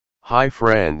Hi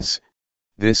friends,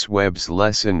 this web's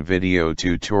lesson video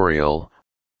tutorial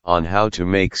on how to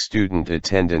make student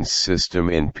attendance system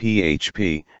in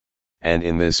PHP, and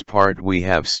in this part we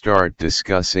have start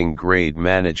discussing grade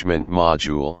management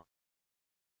module.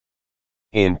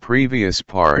 In previous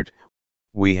part,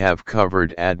 we have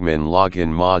covered admin login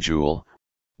module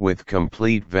with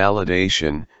complete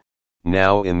validation.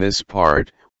 Now in this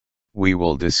part, we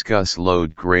will discuss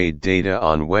load grade data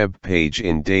on web page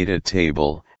in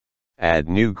Datatable, add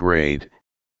new grade,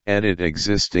 edit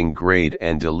existing grade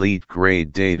and delete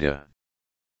grade data.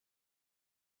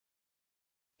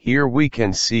 Here we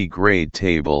can see grade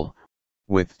table,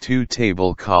 with two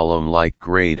table column like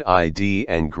grade ID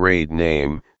and grade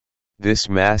name, this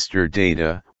master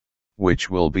data, which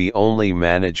will be only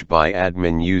managed by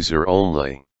admin user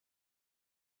only.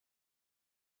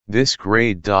 This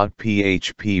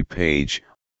grade.php page,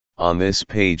 on this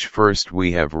page first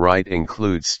we have write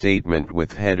include statement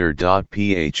with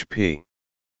header.php.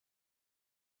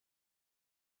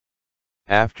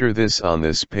 After this on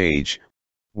this page,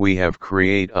 we have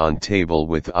create on table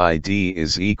with ID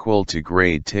is equal to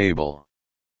grade table.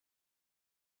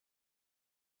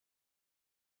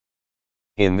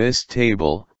 In this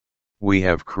table, we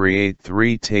have create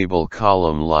three table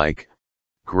column like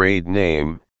grade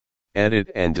name, edit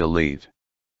and delete.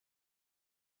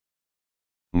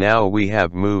 Now we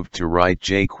have moved to write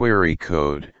jQuery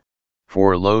code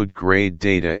for load grade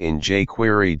data in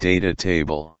jQuery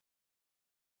Datatable.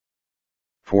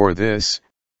 For this,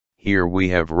 here we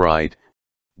have write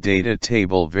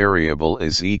Datatable variable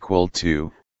is equal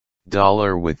to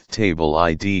 $ with table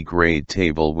ID grade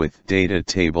table with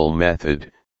Datatable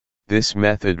method. This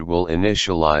method will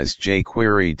initialize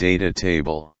jQuery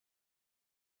Datatable.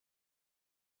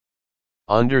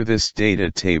 Under this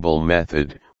Datatable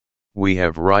method, we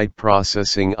have write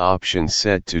processing option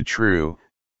set to true.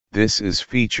 This is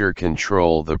feature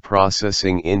control the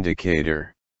processing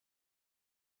indicator.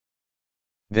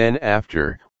 Then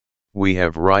after, we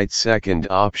have write second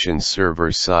option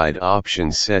server side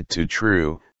option set to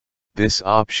true. This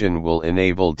option will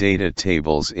enable data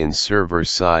tables in server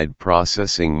side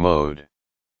processing mode.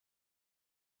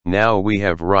 Now we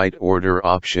have write order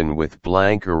option with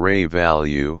blank array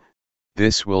value.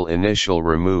 This will initial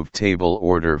remove table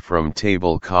order from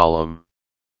table column.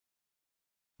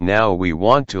 Now we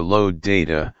want to load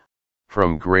data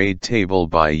from grade table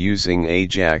by using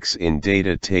Ajax in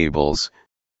data tables,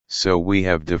 so we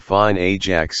have define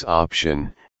Ajax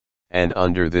option, and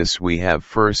under this we have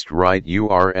first write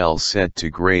URL set to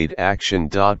grade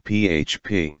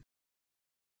action.php.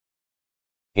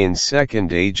 In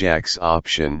second Ajax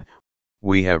option,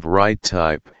 we have write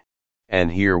type, and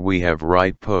here we have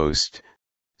write post,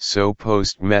 so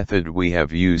post method we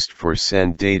have used for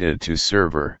send data to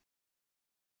server.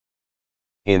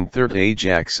 In third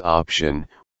Ajax option,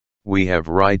 we have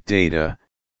write data,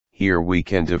 here we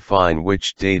can define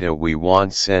which data we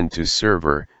want send to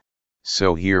server,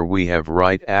 so here we have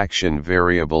write action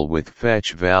variable with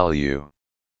fetch value.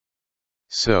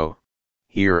 So,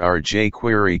 here our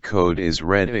jQuery code is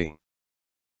ready.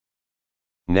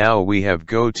 Now we have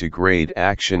go to grade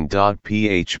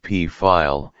action.php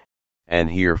file, and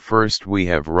here first we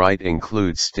have write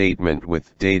include statement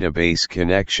with database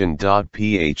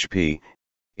connection.php,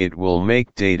 it will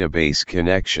make database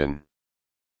connection.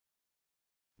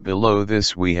 Below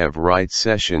this we have write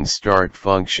session start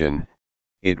function,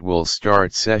 it will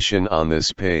start session on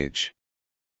this page.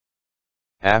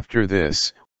 After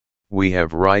this, we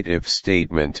have write if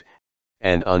statement,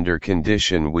 and under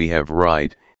condition we have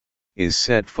write is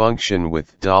set function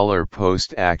with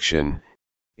 $post action.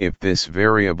 If this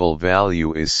variable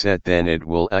value is set, then it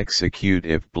will execute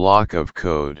if block of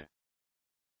code.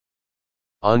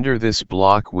 Under this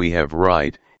block we have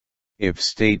write if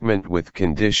statement with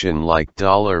condition like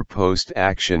 $post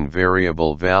action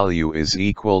variable value is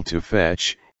equal to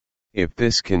fetch. If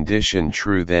this condition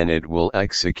true, then it will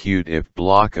execute if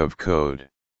block of code.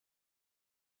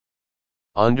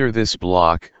 Under this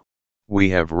block, we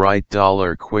have write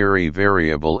 $query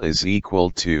variable is equal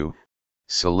to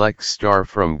select star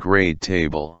from grade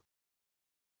table.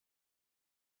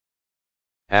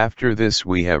 After this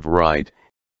we have write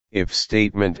if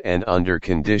statement, and under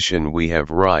condition we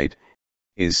have write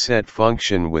is set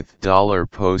function with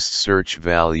 $post search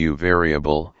value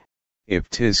variable. If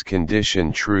tis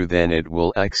condition true, then it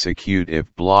will execute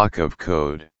if block of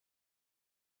code.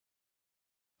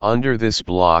 Under this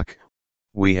block,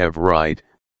 we have write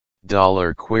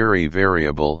 $query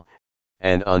variable,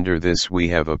 and under this we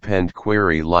have append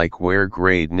query like where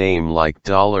grade name like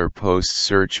 $post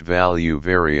search value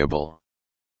variable.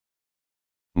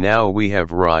 Now we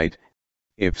have write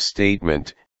if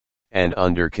statement, and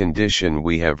under condition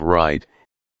we have write,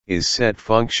 is set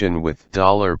function with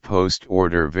 $post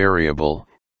order variable.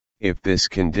 If this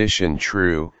condition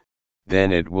true,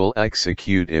 then it will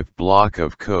execute if block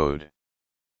of code.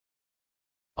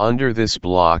 Under this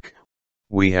block,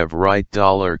 we have write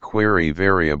 $query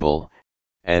variable,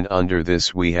 and under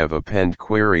this we have append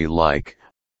query like,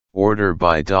 order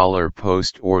by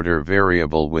 $post order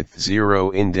variable with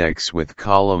 0 index with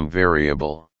column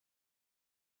variable.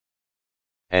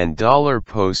 And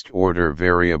 $post order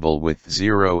variable with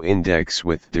 0 index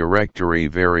with directory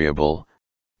variable.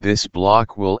 This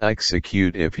block will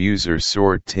execute if user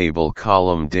sort table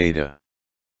column data.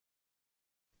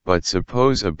 But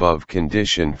suppose above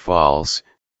condition false,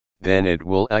 then it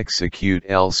will execute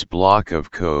else block of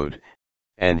code,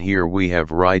 and here we have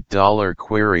write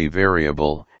 $query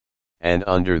variable, and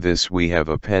under this we have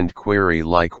append query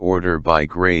like order by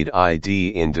grade ID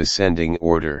in descending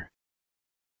order.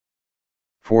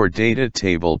 For data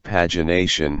table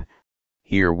pagination,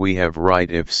 here we have write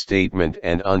if statement,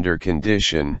 and under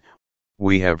condition,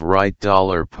 we have write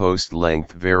 $post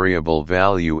length variable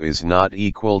value is not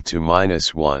equal to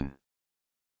 -1.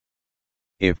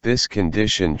 If this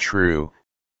condition true,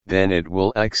 then it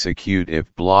will execute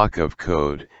if block of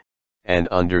code, and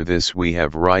under this we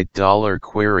have write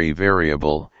 $query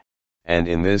variable, and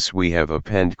in this we have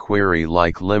append query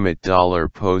like limit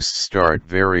 $post start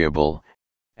variable,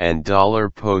 and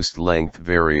 $post length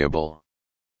variable.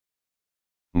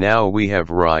 Now we have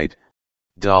write,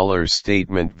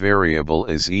 $statement variable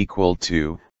is equal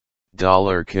to,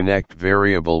 $connect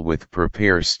variable with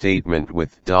prepare statement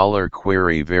with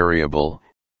 $query variable,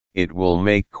 it will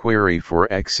make query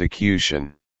for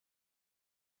execution.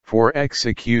 For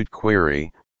execute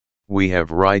query, we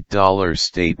have write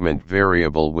 $statement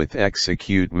variable with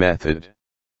execute method.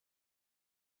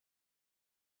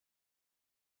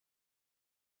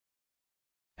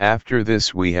 After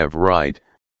this we have write,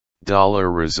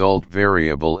 $result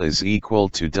variable is equal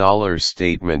to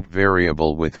 $statement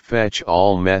variable with fetch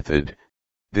all method.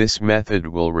 This method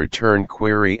will return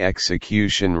query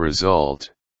execution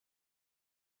result.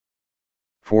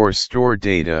 For store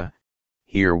data,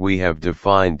 here we have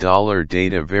defined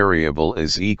 $data variable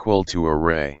is equal to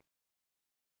array.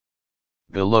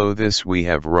 Below this we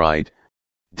have write,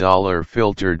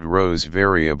 $filtered rows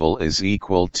variable is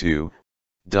equal to,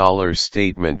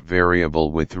 $statement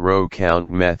variable with row count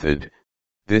method.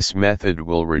 This method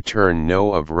will return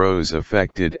no of rows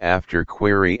affected after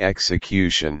query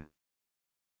execution.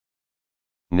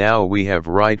 Now we have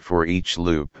write for each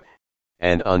loop,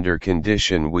 and under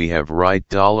condition we have write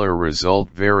 $result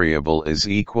variable is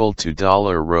equal to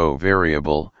 $row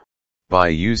variable. By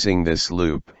using this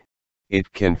loop,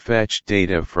 it can fetch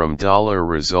data from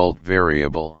 $result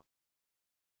variable.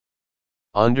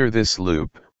 Under this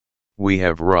loop, we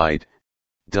have write,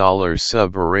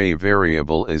 $subarray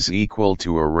variable is equal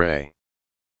to array.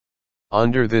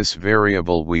 Under this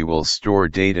variable we will store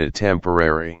data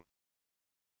temporary.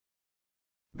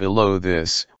 Below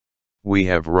this, we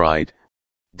have write,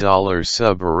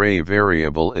 $subarray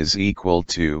variable is equal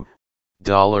to,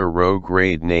 $row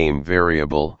grade name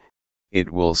variable, it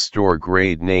will store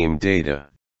grade name data.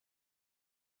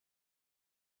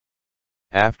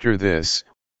 After this,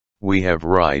 we have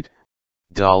write,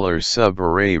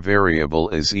 $subarray variable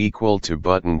is equal to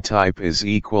button type is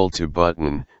equal to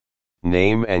button,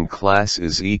 name and class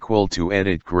is equal to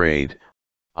edit grade,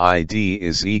 ID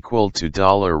is equal to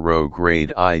 $row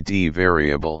grade ID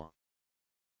variable.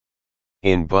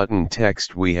 In button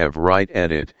text we have write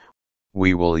edit,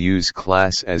 we will use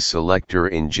class as selector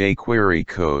in jQuery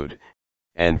code,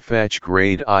 and fetch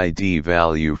grade ID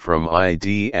value from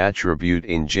ID attribute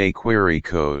in jQuery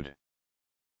code.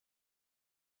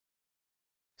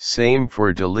 Same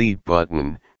for delete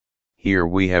button, here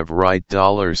we have write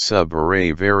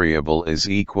 $subarray variable is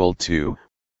equal to,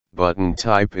 button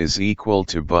type is equal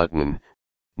to button,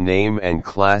 name and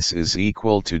class is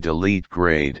equal to delete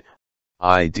grade,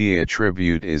 ID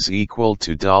attribute is equal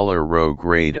to $row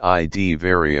grade ID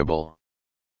variable.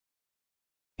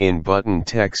 In button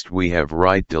text we have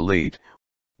write delete,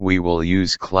 we will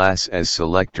use class as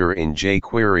selector in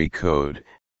jQuery code,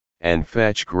 and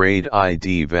fetch grade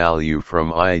ID value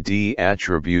from ID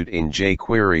attribute in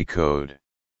jQuery code.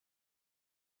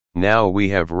 Now we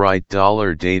have write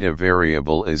 $data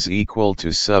variable is equal to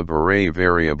subarray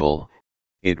variable,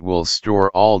 it will store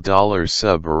all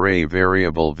 $subarray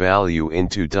variable value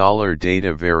into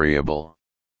 $data variable.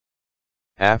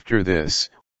 After this,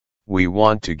 we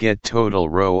want to get total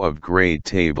row of grade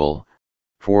table.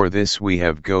 For this we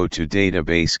have go to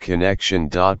database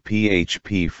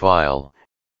connection.php file,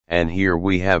 and here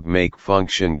we have make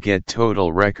function get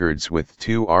total records with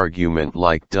two argument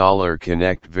like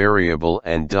 $connect variable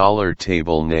and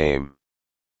 $table name.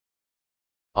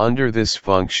 Under this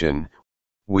function,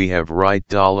 we have write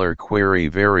 $query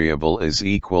variable is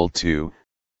equal to,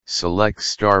 select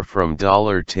star from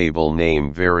 $table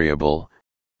name variable,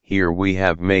 here we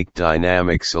have make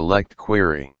dynamic select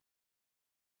query.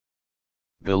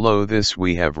 Below this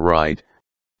we have write,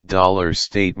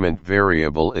 $statement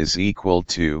variable is equal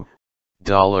to,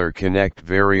 $connect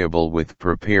variable with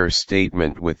prepare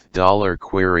statement with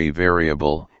 $query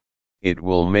variable, it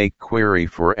will make query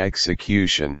for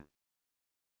execution.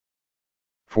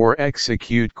 For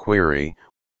execute query,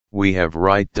 we have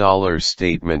write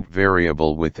 $statement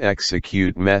variable with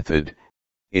execute method,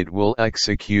 it will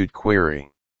execute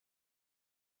query.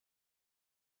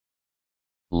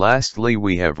 Lastly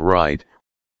we have write,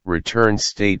 return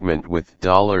statement with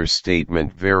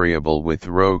 $statement variable with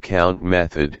row count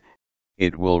method,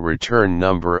 it will return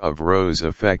number of rows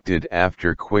affected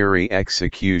after query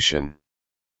execution.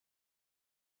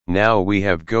 Now we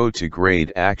have go to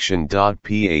grade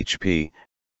action.php,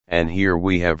 and here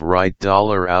we have write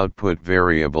 $output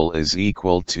variable is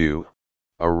equal to,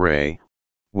 array,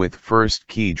 with first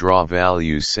key draw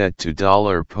value set to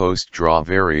 $post draw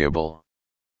variable.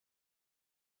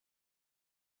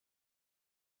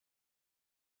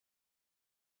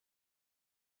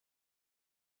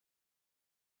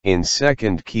 In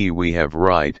second key we have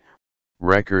write,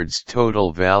 records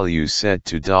total value set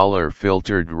to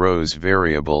 $filtered rows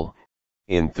variable,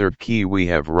 in third key we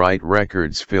have write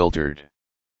records filtered.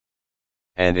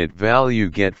 And it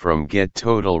value get from get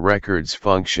total records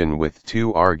function with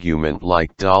two argument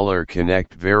like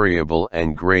 $connect variable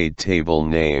and grade table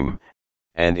name,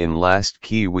 and in last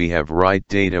key we have write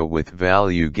data with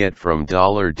value get from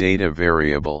 $data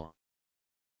variable.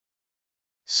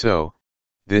 So,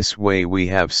 this way we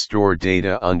have store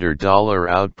data under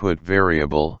 $output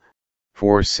variable,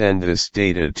 for send this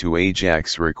data to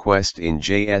Ajax request in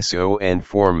JSON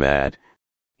format,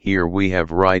 here we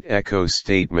have write echo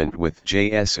statement with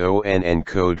JSON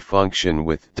encode function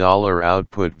with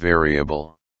 $output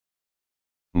variable.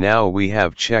 Now we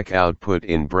have check output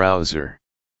in browser.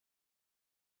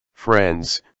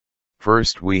 Friends,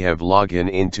 first we have login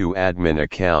into admin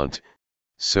account.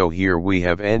 So here we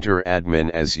have enter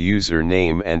admin as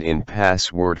username and in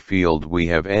password field we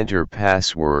have enter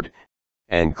password,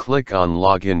 and click on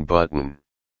login button.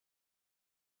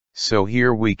 So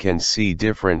here we can see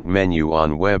different menu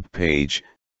on web page,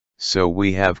 so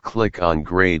we have click on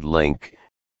grade link,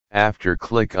 after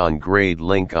click on grade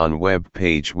link on web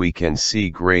page we can see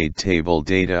grade table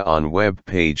data on web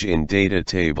page in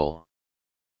Datatable.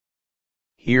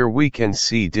 Here we can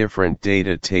see different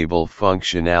data table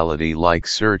functionality like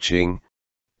searching,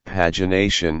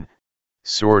 pagination,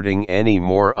 sorting any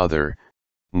more other.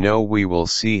 Now we will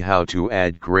see how to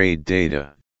add grade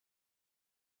data.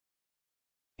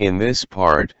 In this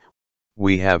part,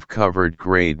 we have covered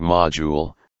grade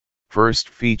module, first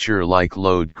feature like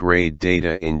load grade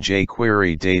data in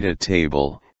jQuery data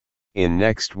table. In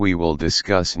next we will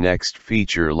discuss next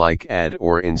feature like add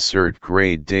or insert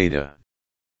grade data.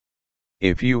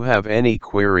 If you have any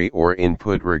query or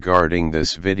input regarding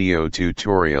this video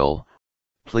tutorial,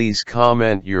 please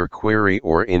comment your query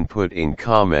or input in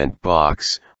comment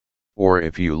box, or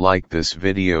if you like this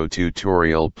video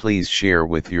tutorial please share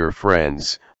with your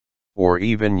friends, or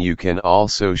even you can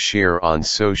also share on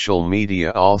social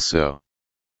media also.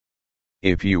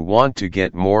 If you want to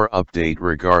get more update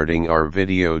regarding our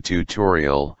video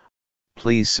tutorial,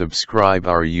 please subscribe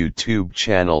our YouTube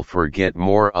channel for get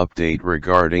more update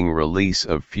regarding release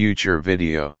of future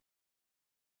video.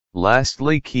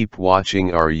 Lastly keep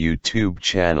watching our YouTube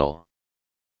channel.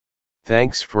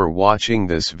 Thanks for watching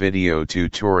this video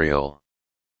tutorial.